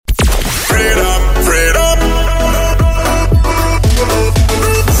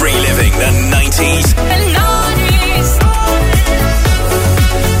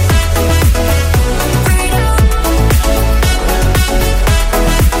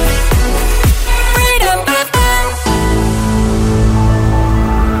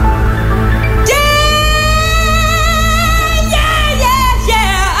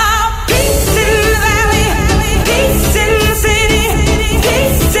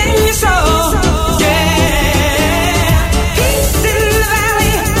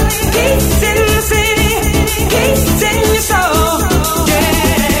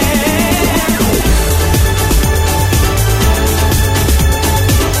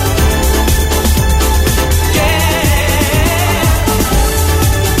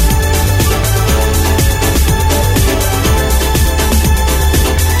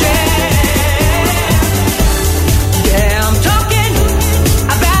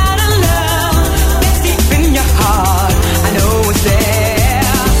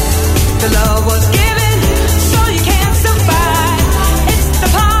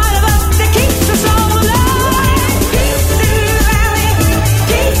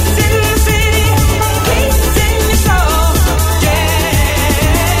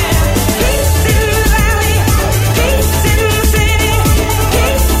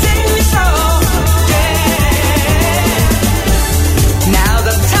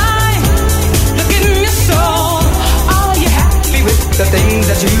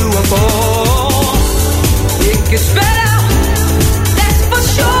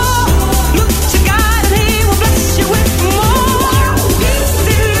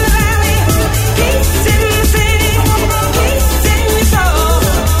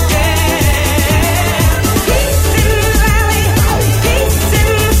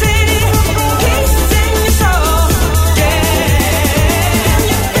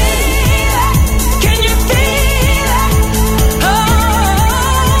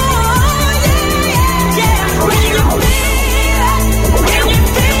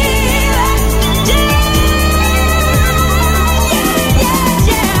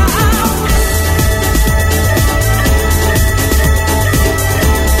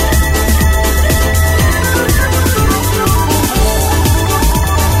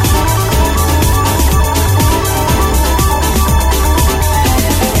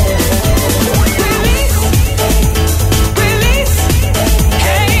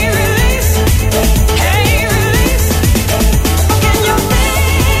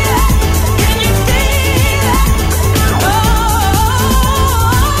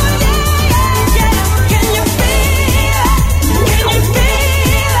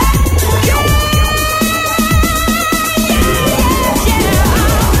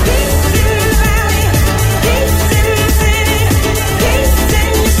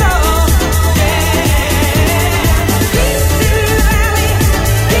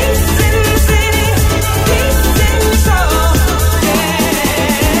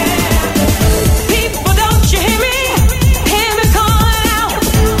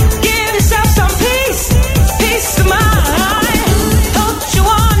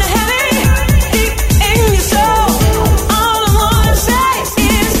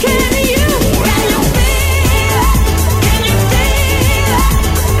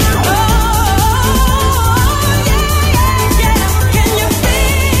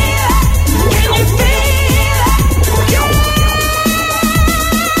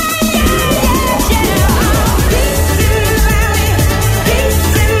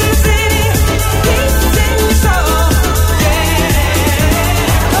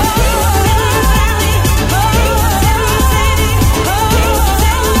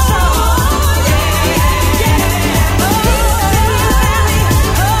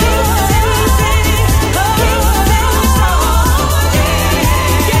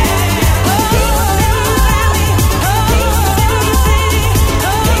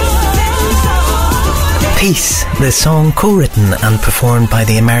Release, the song co-written and performed by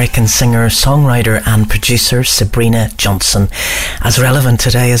the American singer, songwriter and producer Sabrina Johnson, as relevant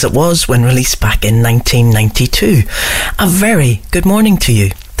today as it was when released back in 1992. A very good morning to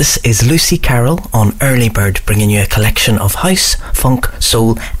you. This is Lucy Carroll on EarlyBird, bringing you a collection of house, funk,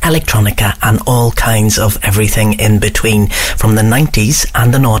 soul, electronica and all kinds of everything in between from the 90s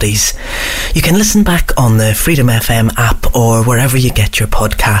and the noughties. You can listen back on the Freedom FM app or wherever you get your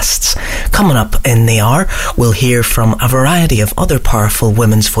podcasts. Coming up in the hour, we'll hear from a variety of other powerful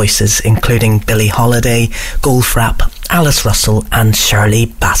women's voices, including Billie Holiday, Goldfrapp, Alice Russell and Shirley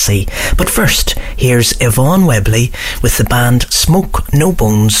Bassey. But first, here's Yvonne Webley with the band Smoke No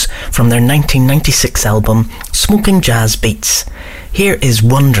Bones from their 1996 album Smoking Jazz Beats. Here is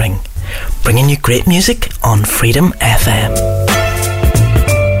Wondering, bringing you great music on Freedom FM.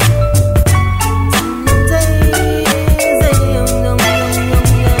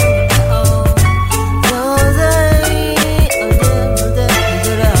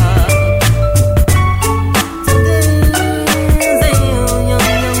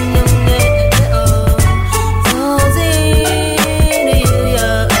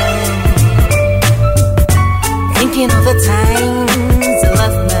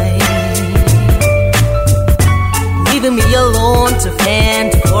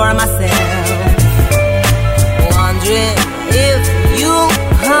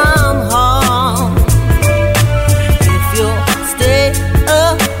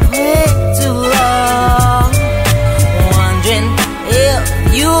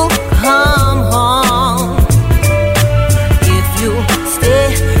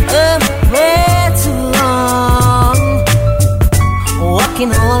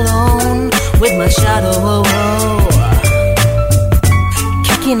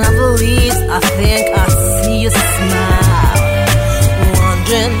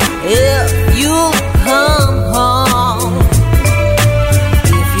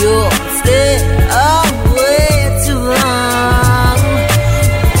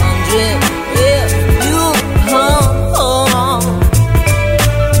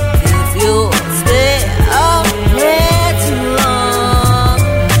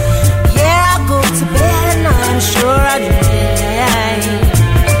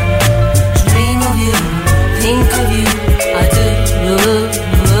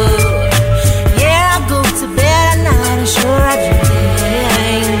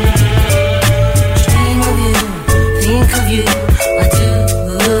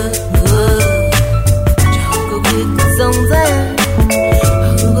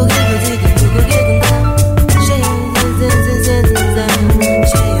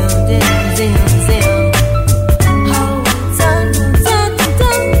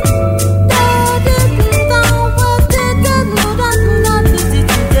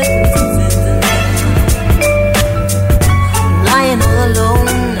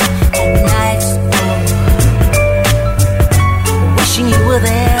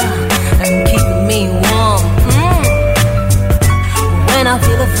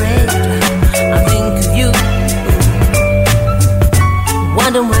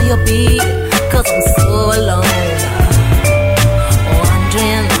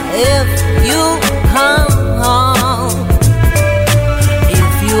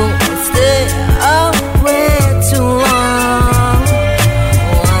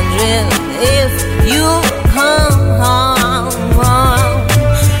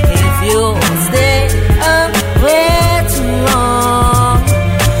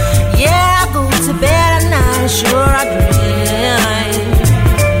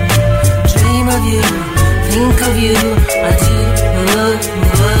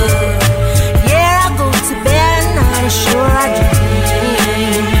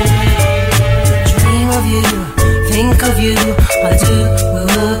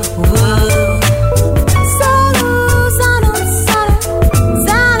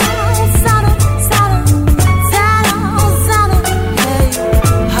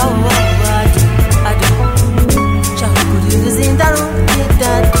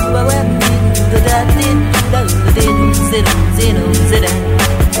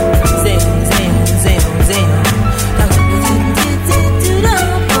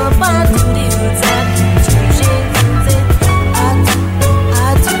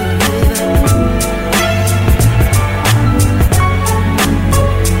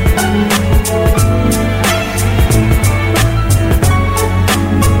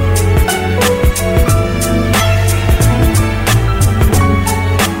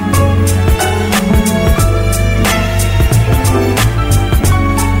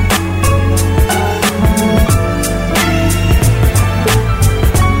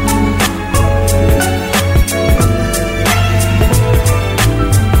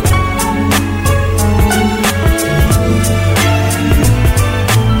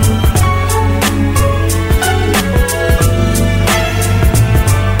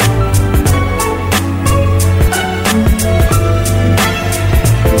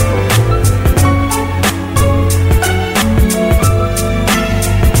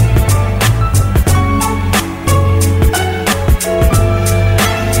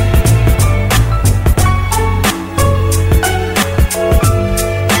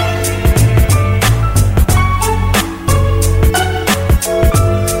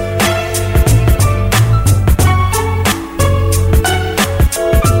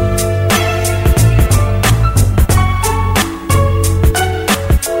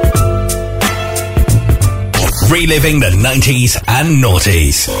 Reliving the 90s and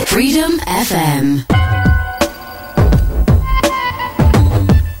noughties. Freedom FM.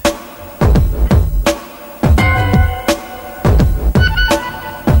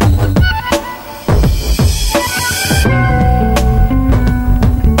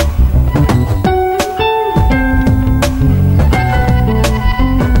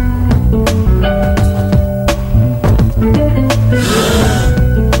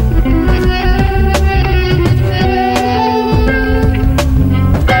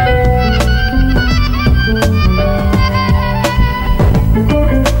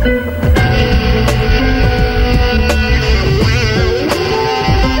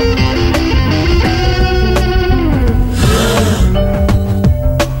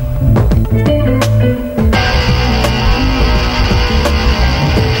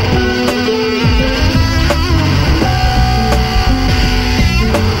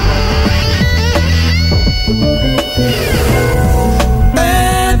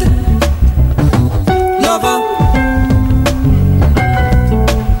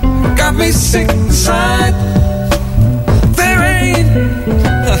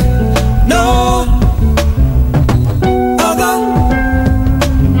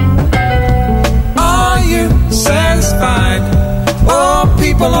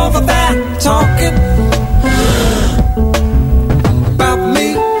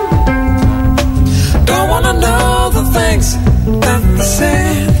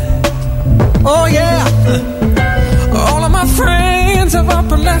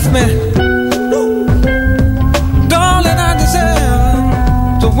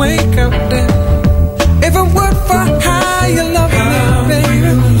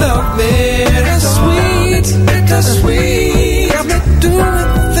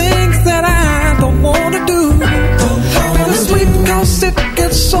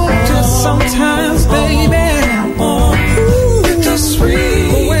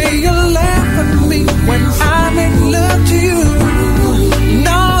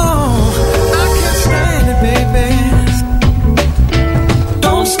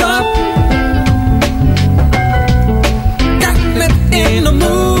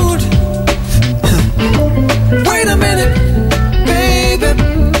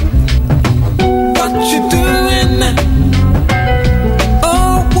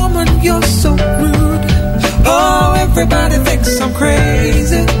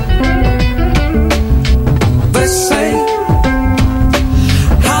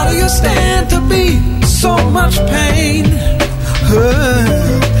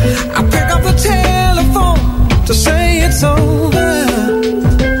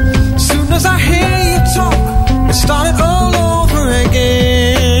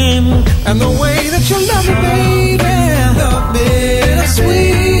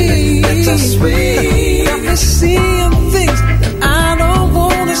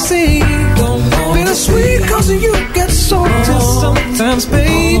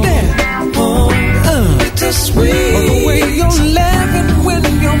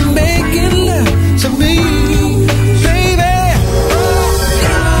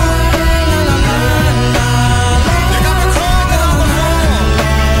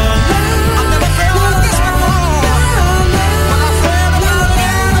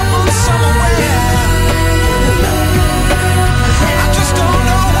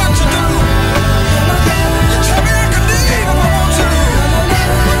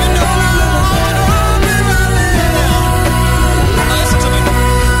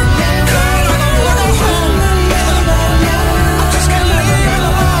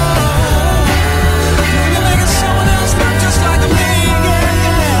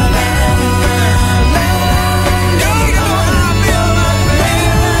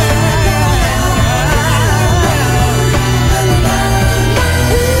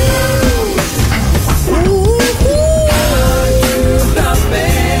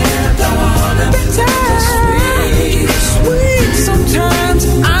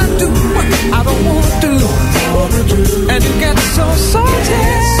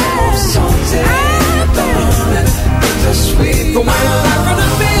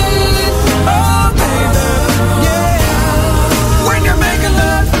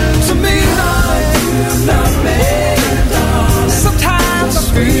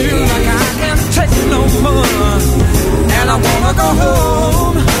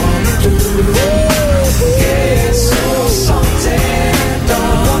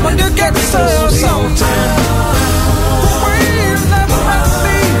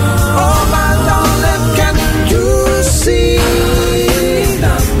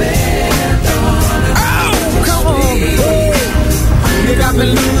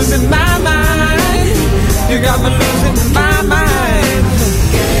 You got me losing my mind.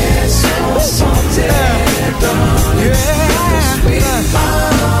 Yes, you're salty, yeah, sweet.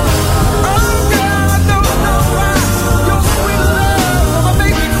 Oh, girl, I don't know why your sweet love will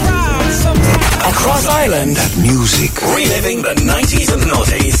make me cry sometimes. Across Ireland, that music. reliving the 90s and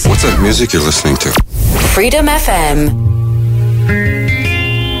noughties. What's that music you're listening to? Freedom FM.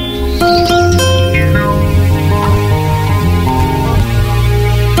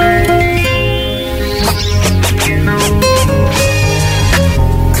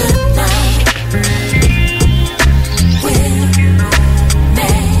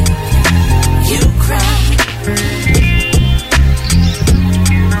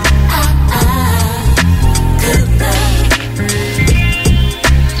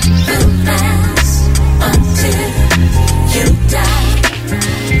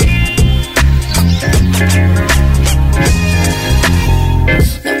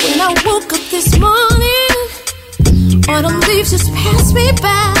 Just passed me by.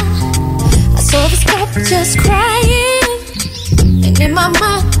 I saw this couple just crying, and in my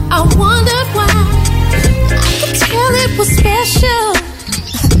mind I wondered why. I could tell it was special,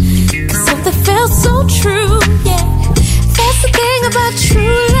 'cause something felt so true. Yeah, that's the thing about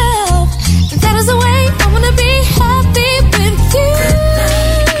true love, and that is the way I wanna be happy with you.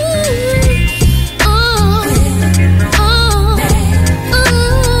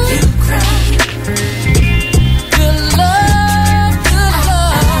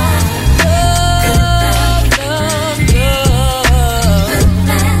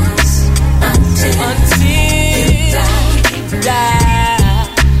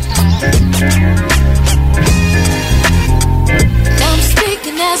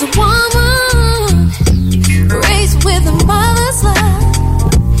 As a woman raised with a mother's love,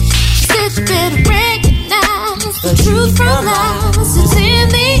 she said you better recognize the truth from lies. It's in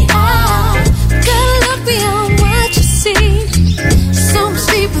the eye. Gotta look beyond what you see. So much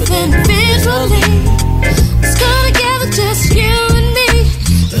deeper than visually. Let's go together, just you and me.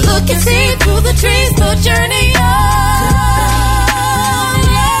 Look and see through the trees, the journey on.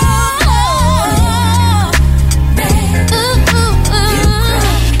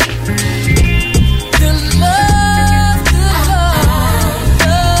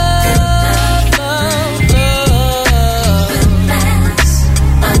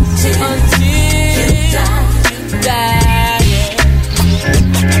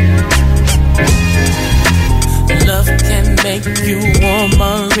 Make you warm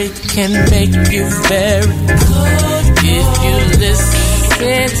or it can make you very cold. If you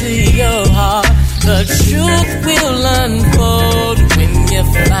listen to your heart, the truth will unfold. When you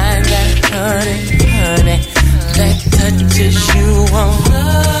find that honey that touches you on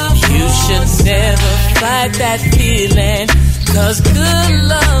love, you should never fight that feeling, 'cause good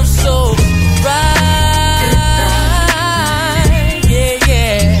love's so right. Yeah,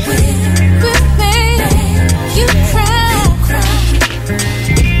 yeah. Good baby, you cry.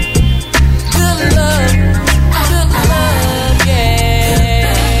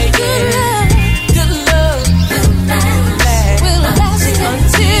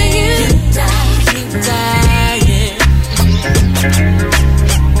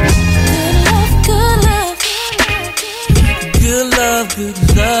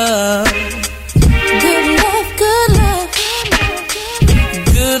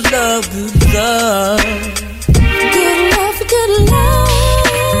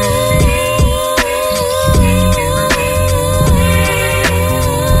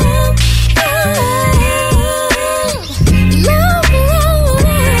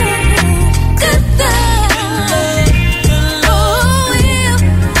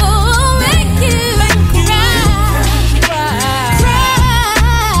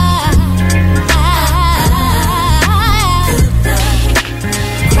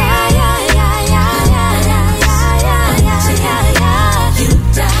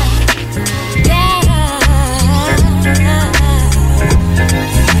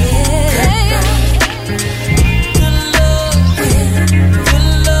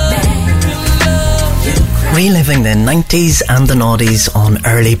 Reliving the 90s and the noughties on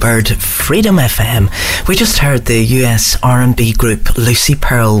EarlyBird Freedom FM. We just heard the US R&B group Lucy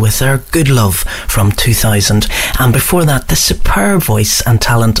Pearl with their Good Love from 2000, and before that the superb voice and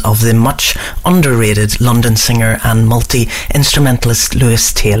talent of the much underrated London singer and multi-instrumentalist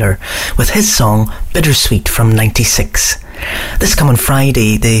Lewis Taylor with his song Bittersweet from 96. This coming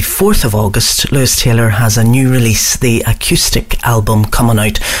Friday, the 4th of August, Lewis Taylor has a new release, the acoustic album coming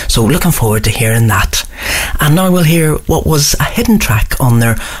out, so looking forward to hearing that. And now we'll hear what was a hidden track on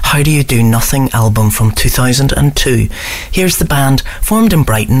their How Do You Do Nothing album from 2002. Here's the band, formed in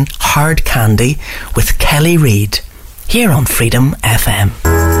Brighton, Hard Candy, with Kelly Reid, here on Freedom FM.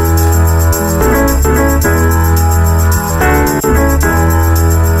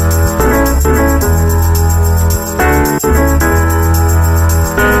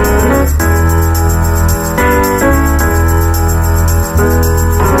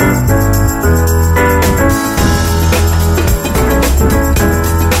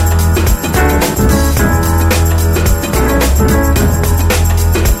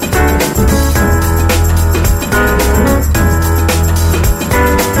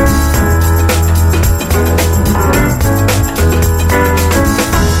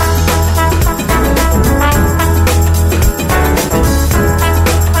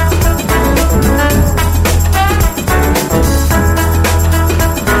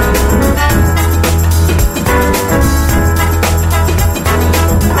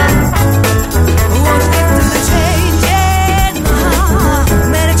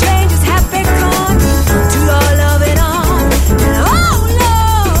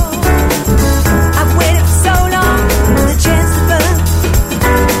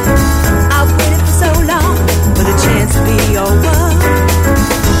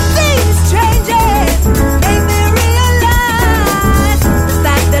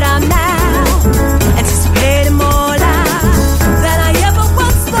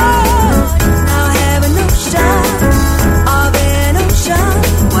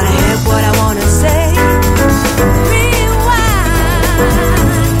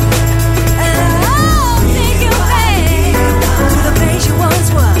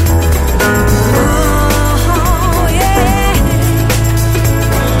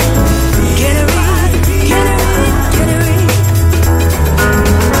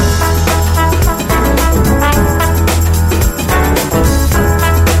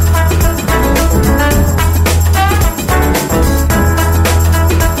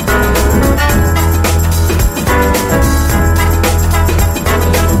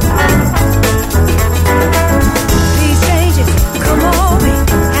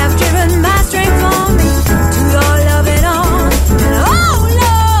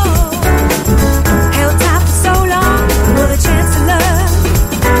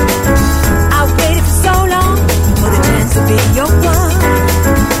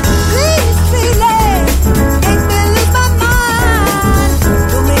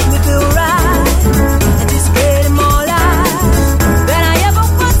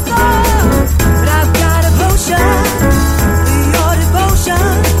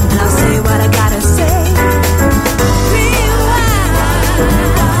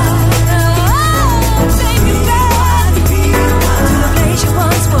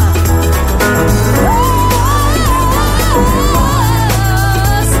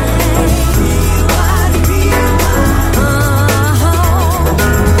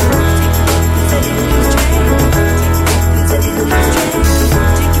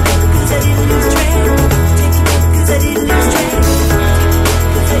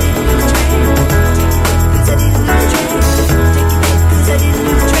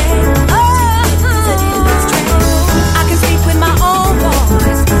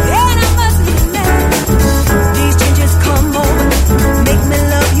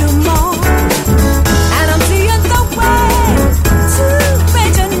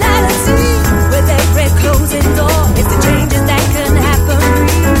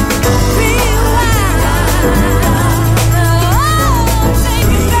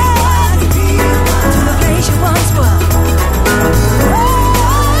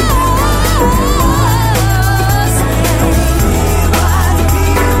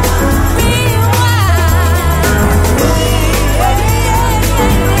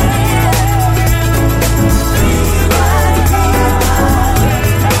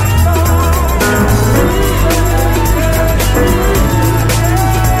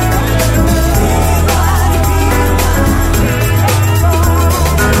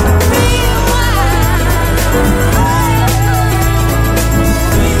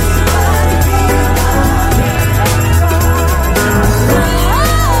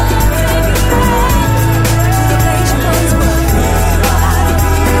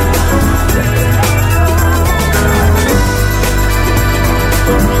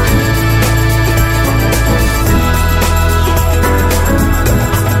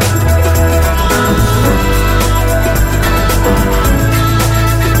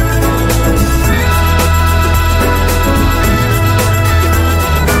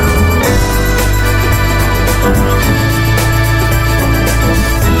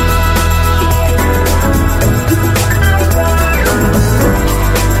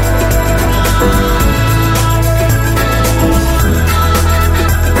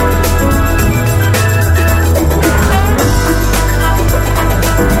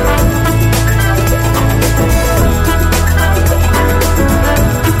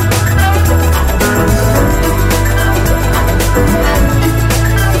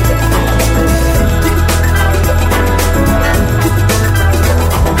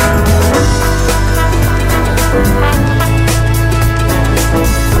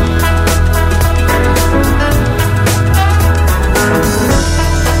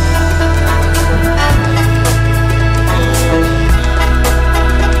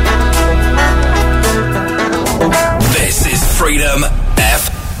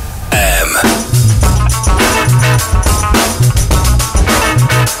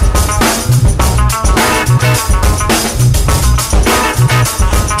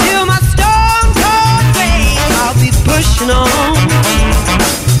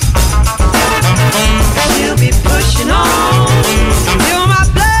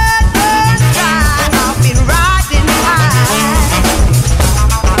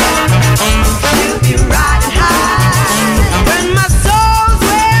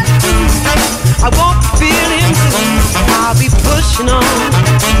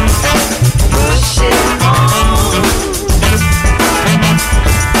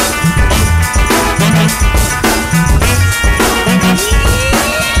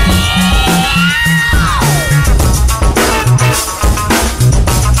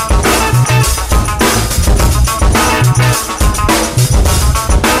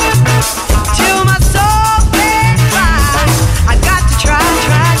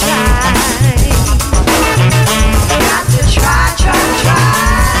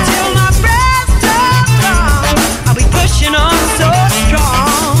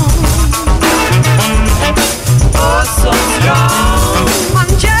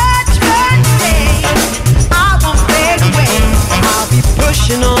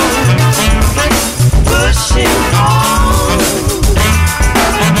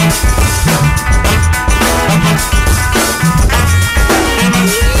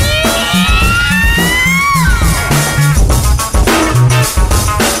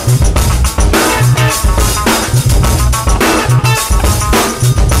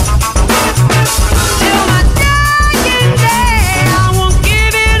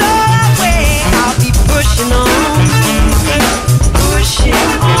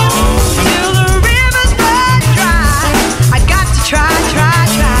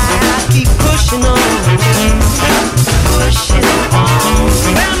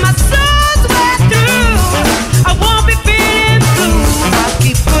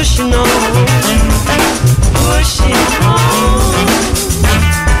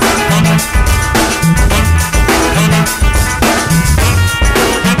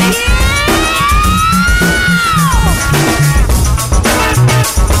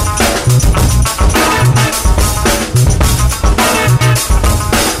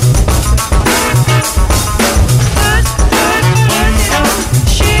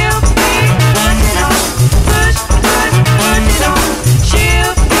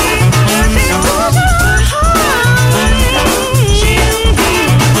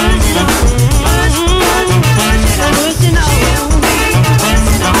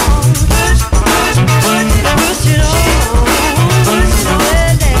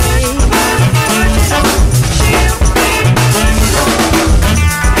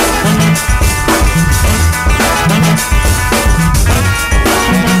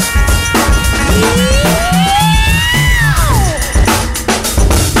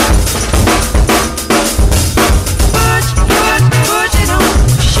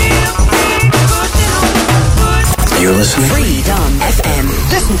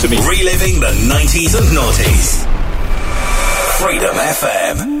 Reliving the 90s and noughties. Freedom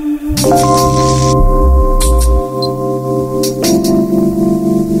FM.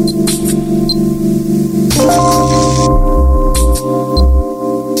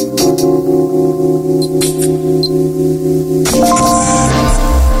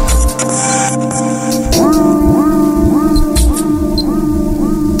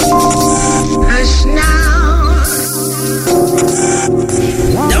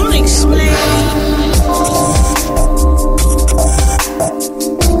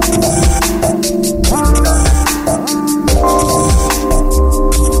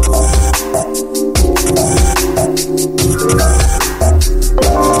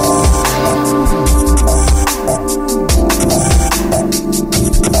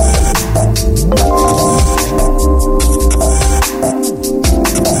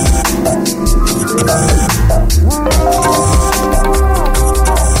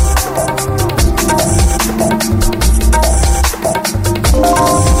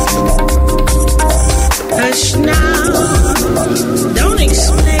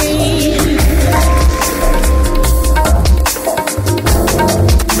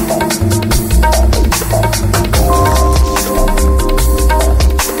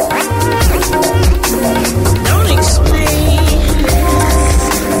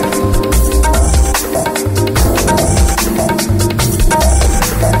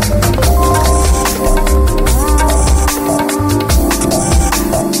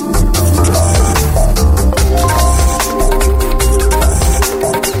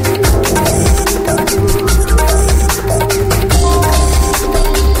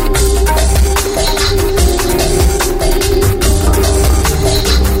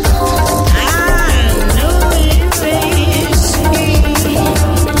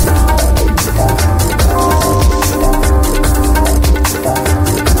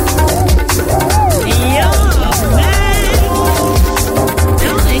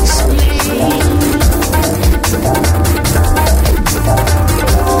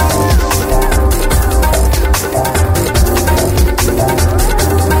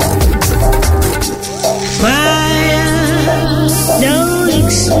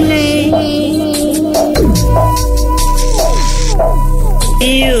 explain.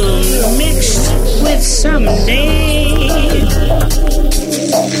 You mixed with someday.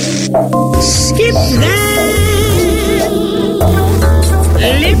 Skip that.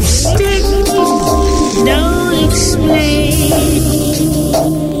 Lipstick, don't explain.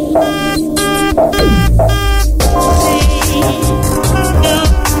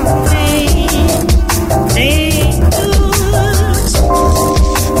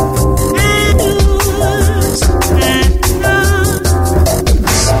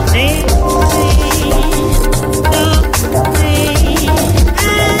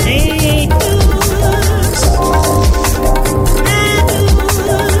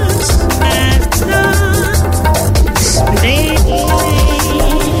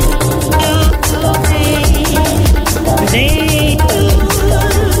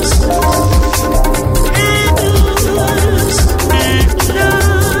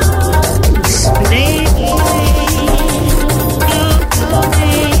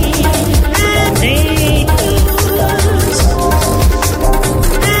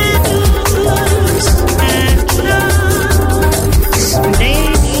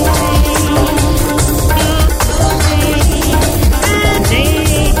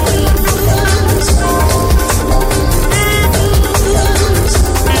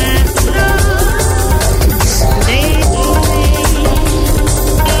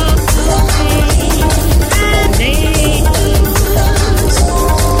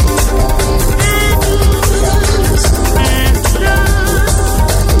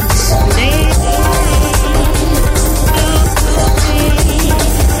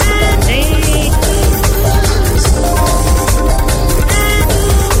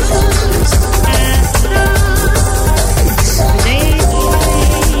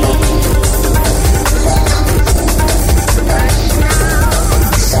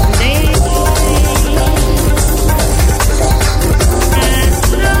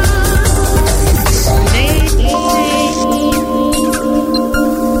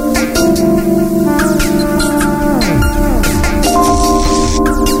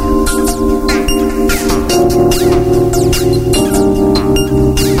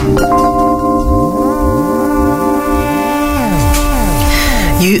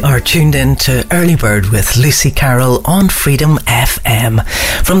 Tuned in to EarlyBird with Lucy Carroll on Freedom FM.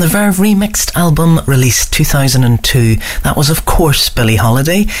 From the Verve remixed album released 2002, that was of course Billie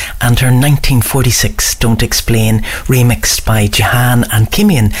Holiday and her 1946 Don't Explain, remixed by Jahan and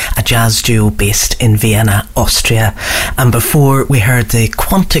Kimian, a jazz duo based in Vienna, Austria. And before, we heard the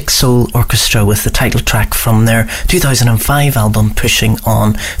Quantic Soul Orchestra with the title track from their 2005 album Pushing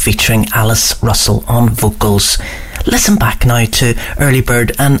On, featuring Alice Russell on vocals. Listen back now to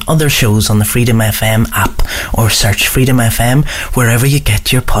EarlyBird and other shows on the Freedom FM app, or search Freedom FM wherever you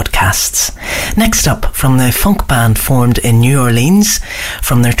get your podcasts. Next up, from the funk band formed in New Orleans,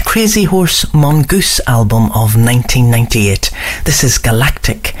 from their Crazy Horse Mongoose album of 1998, this is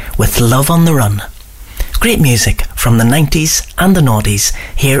Galactic with Love on the Run. Great music from the 90s and the noughties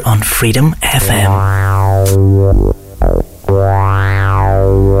here on Freedom FM.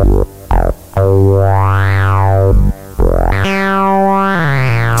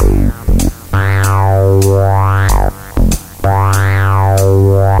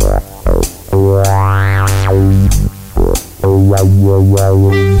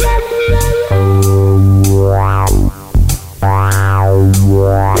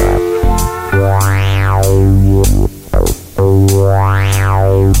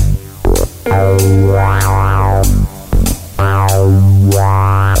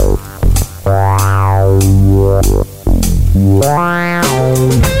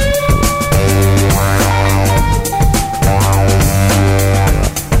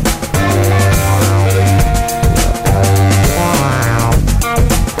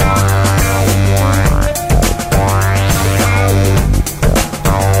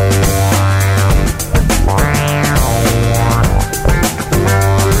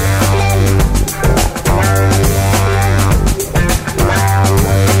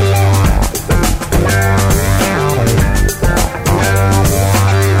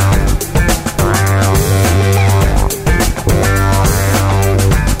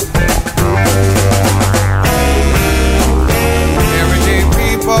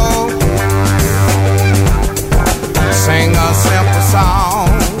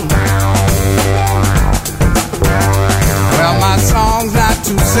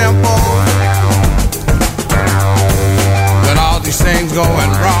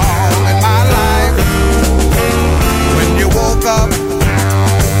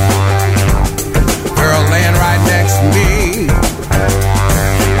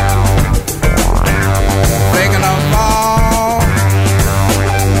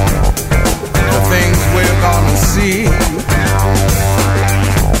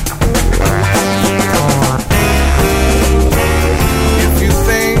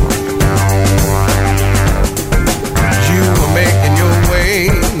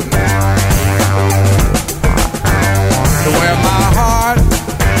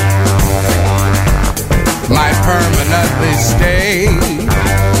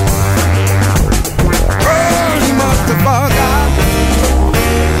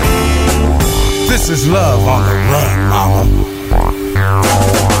 is love on the run, mama.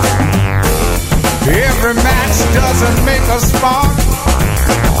 Every match doesn't make a spark,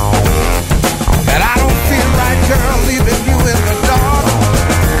 and I don't feel right, girl, leaving you in the dark.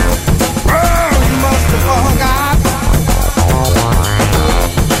 Girl, you must have forgot.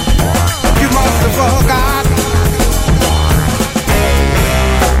 You must have forgot.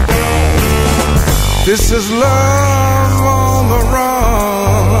 This is love on the run.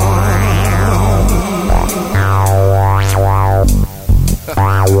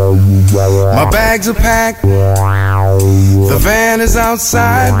 My bags are packed, the van is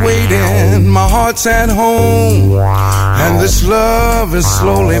outside waiting, my heart's at home, and this love is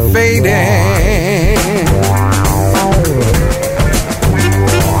slowly fading.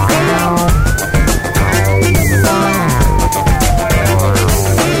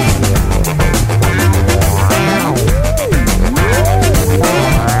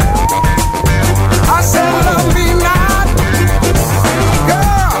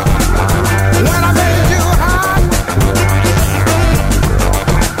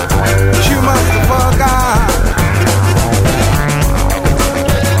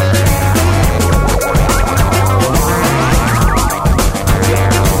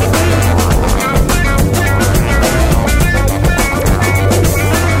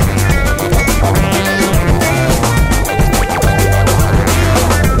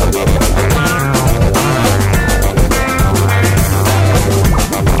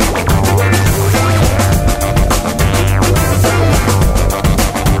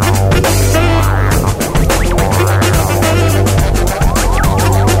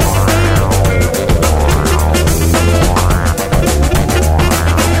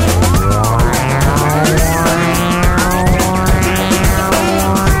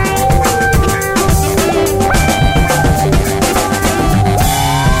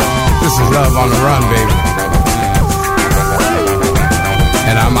 On the run, baby.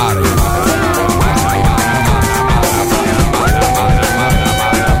 And I'm out of here.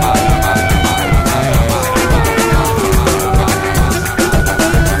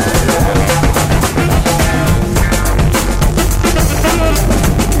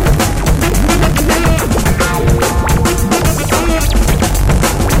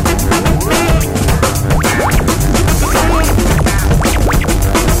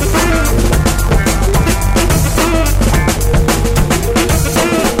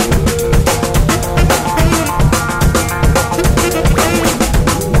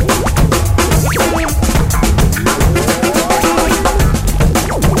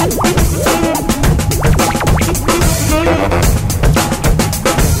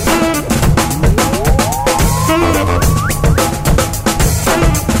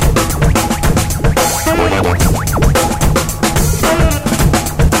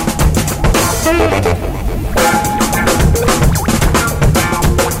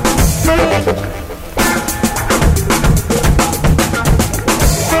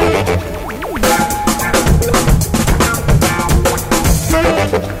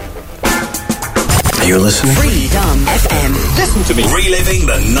 You're listening? Freedom FM. Listen to me. Reliving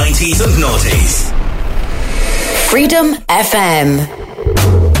the 90s and noughties. Freedom FM.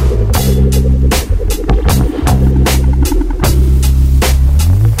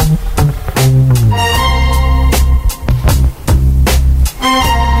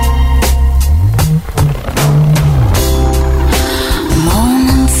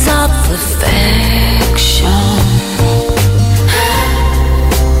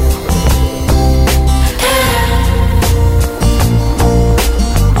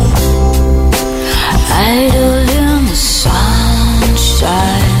 Idle in the sunshine.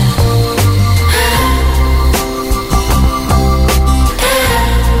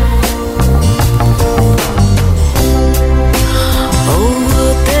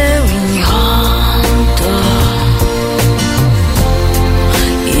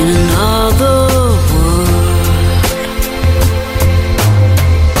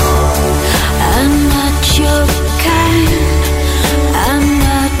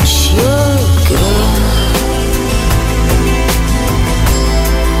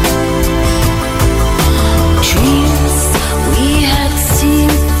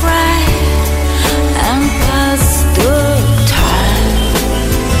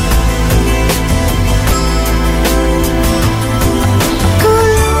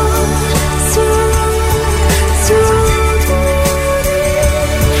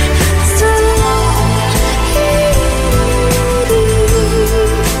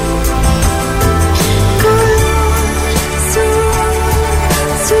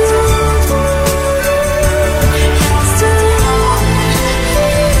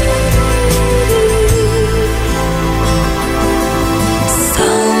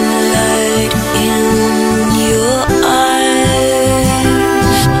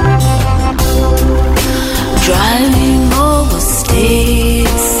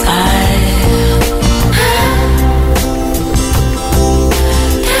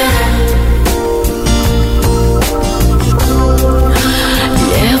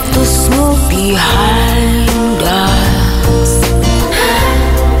 behind us.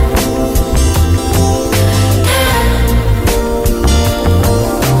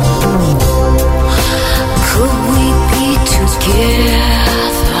 Could we be together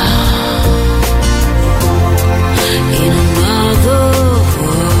in another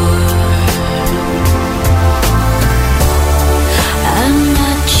world? I'm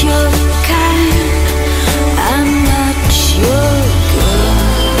not your kind, I'm not your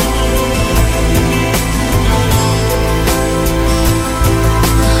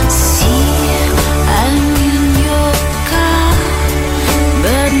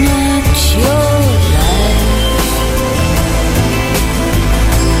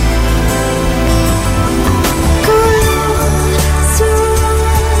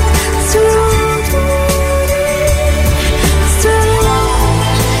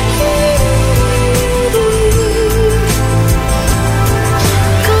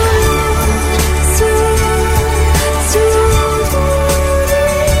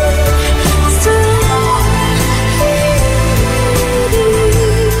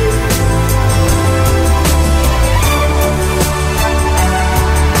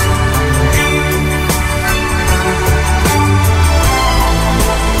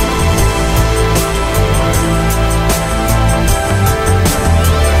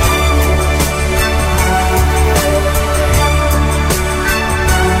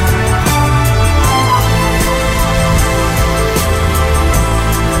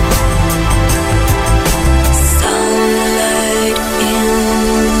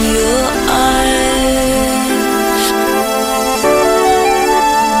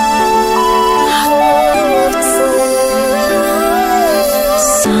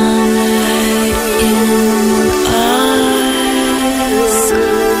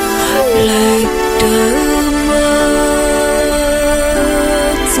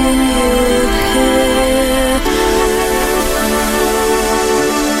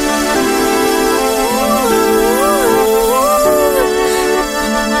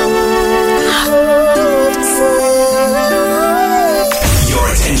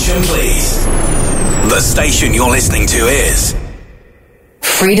station you're listening to is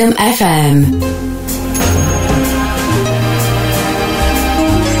Freedom FM.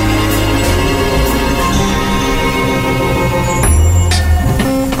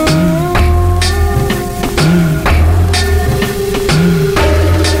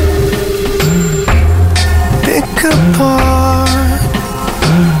 Pick apart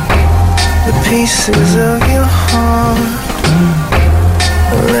the pieces of your heart.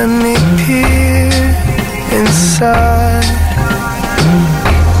 Let me peer inside.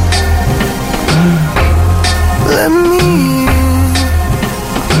 Let me in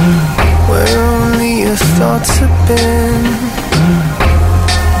where only your thoughts have been.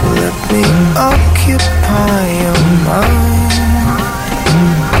 Let me occupy your mind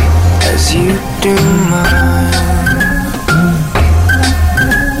as you do mine.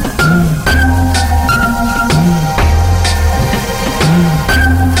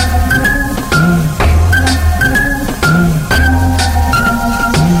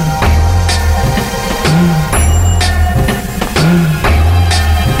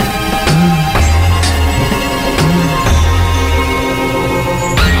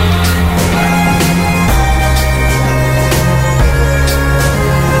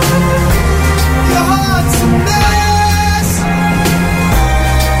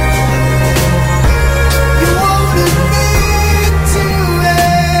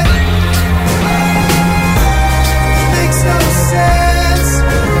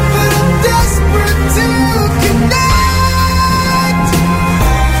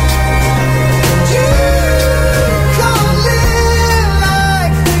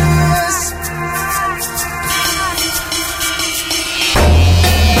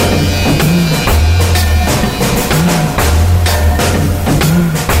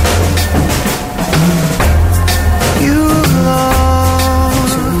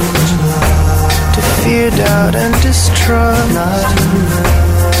 Doubt and distrust.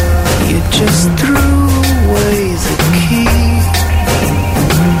 You just threw away the key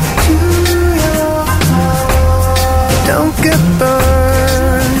to your heart. Don't get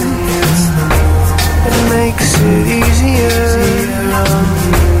burned. It makes it easier.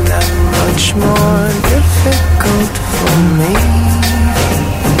 That much more difficult for me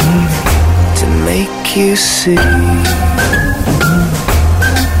to make you see.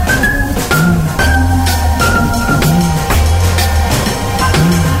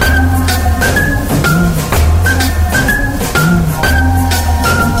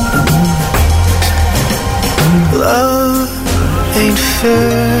 Love ain't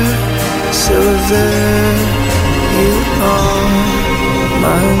fair, So there you are,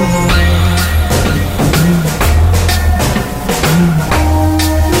 my love.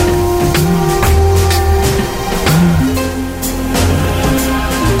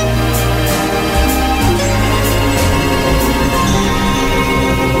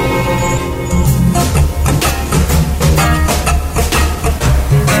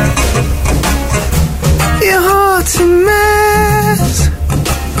 Your heart's a mess.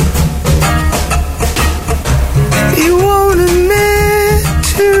 You won't admit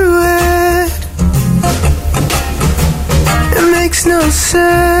to it. It makes no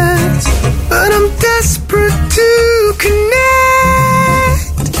sense, but I'm desperate to connect.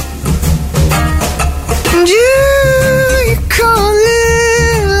 And you call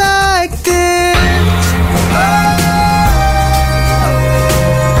it like this.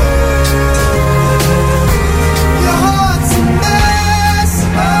 Your heart's a mess.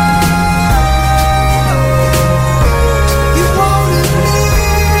 You won't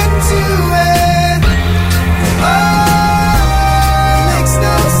admit to it. Makes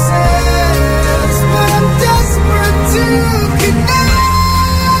no sense, but I'm desperate to connect.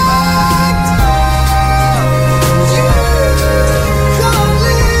 You call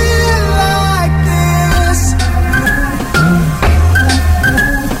it like this.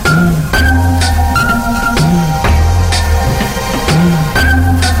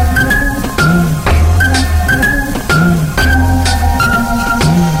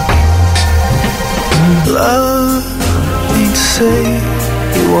 Love ain't safe,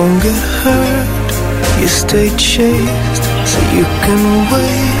 you won't get hurt. You stay chaste so you can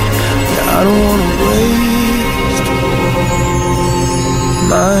wait. I don't wanna waste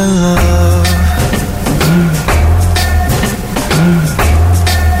my love.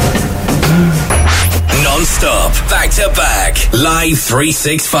 Non-stop, back-to-back, live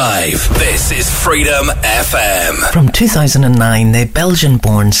 365. This is Freedom FM. From 2009, the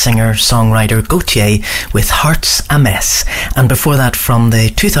Belgian-born singer-songwriter Gauthier with Hearts a Mess. And before that, from the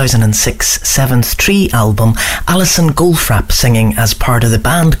 2006 Seventh Tree album, Alison Goldfrapp singing as part of the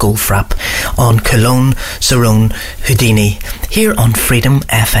band Goldfrapp on Cologne, Zerone, Houdini, here on Freedom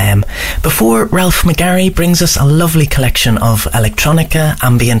FM. Before Ralph McGarry brings us a lovely collection of electronica,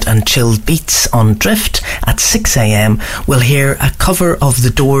 ambient and chilled beats on Drift at 6 a.m, we'll hear a cover of The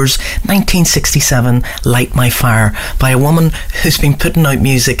Doors' 1967 Light My Fire by a woman who's been putting out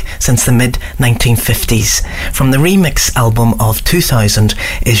music since the mid-1950s. From the remix album of 2000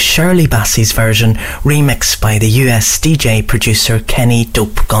 is Shirley Bassey's version, remixed by the US DJ producer Kenny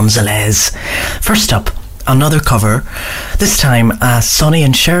Dope Gonzalez. First up, another cover, this time a Sonny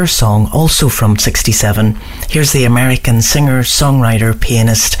and Cher song, also from 67. Here's the American singer, songwriter,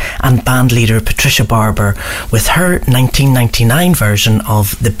 pianist and bandleader Patricia Barber with her 1999 version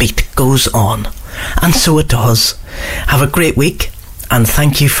of The Beat Goes On. And so it does. Have a great week and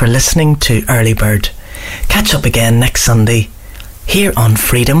thank you for listening to Early Bird. Catch up again next Sunday here on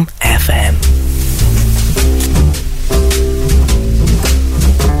Freedom FM.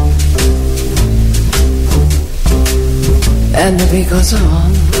 And the beat goes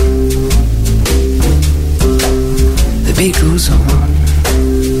on. The beat goes on.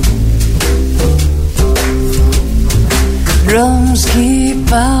 Drums keep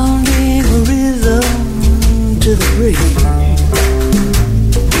pounding a rhythm to the break.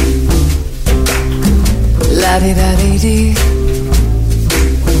 La-di-da-di-di,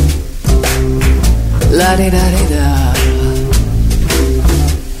 la-di-da-di-da.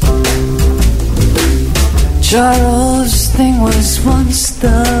 Charles' thing was once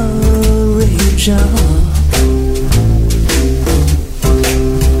the rage on.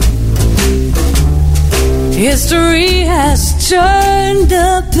 History has turned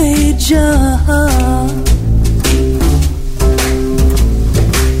the page on.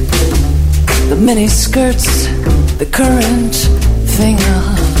 The mini skirts, the current thing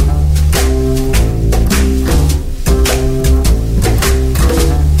on.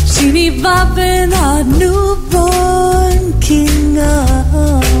 See me bopping our newborn king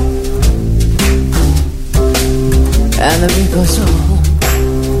on. And the beat goes on.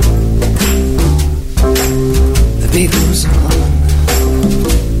 The beat goes on.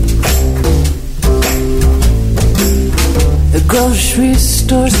 The grocery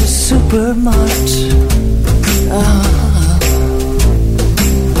store's a supermart.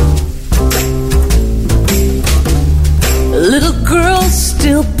 Little girls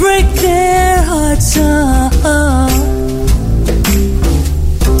still break their hearts out.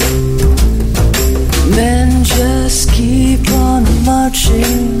 Men just keep on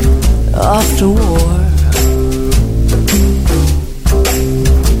marching off to war.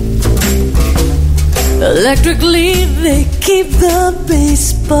 Electrically, they keep the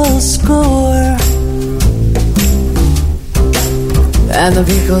baseball score. And the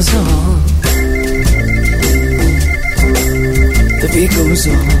beat goes on. The beat goes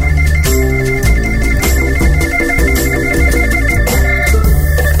on.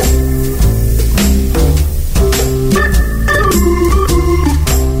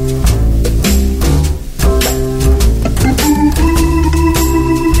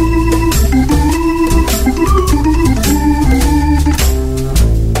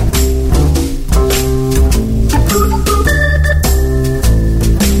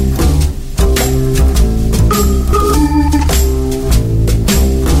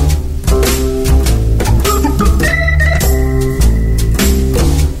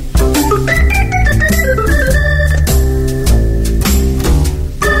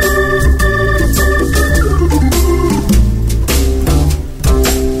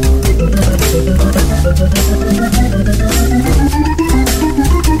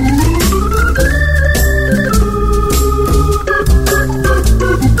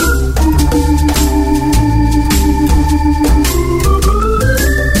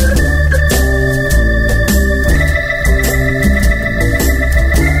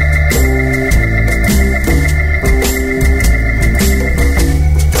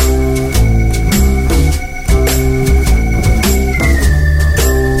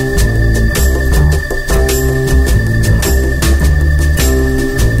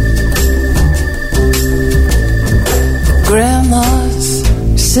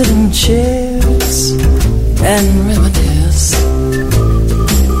 Chairs and reminisce.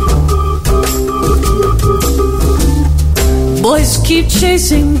 Boys keep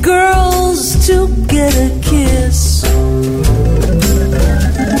chasing girls to get a kiss.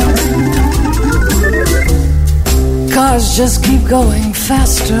 Cars just keep going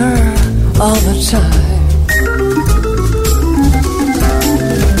faster all the time.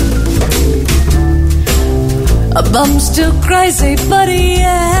 A bum still cries, hey buddy,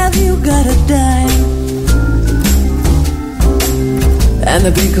 have you got a dime? And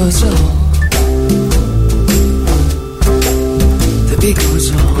the beat goes on. The beat goes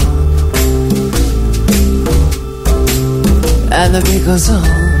on. And the beat goes on.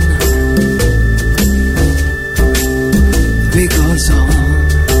 The beat goes on.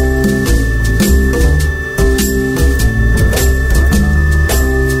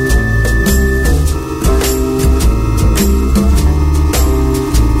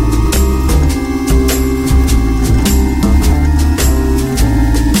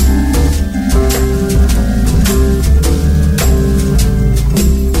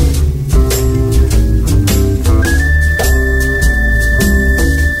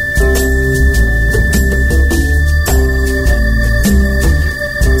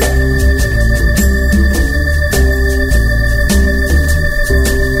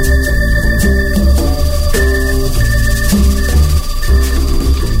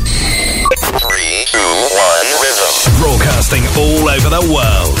 All over the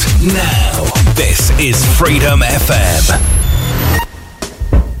world. Now, this is Freedom FM.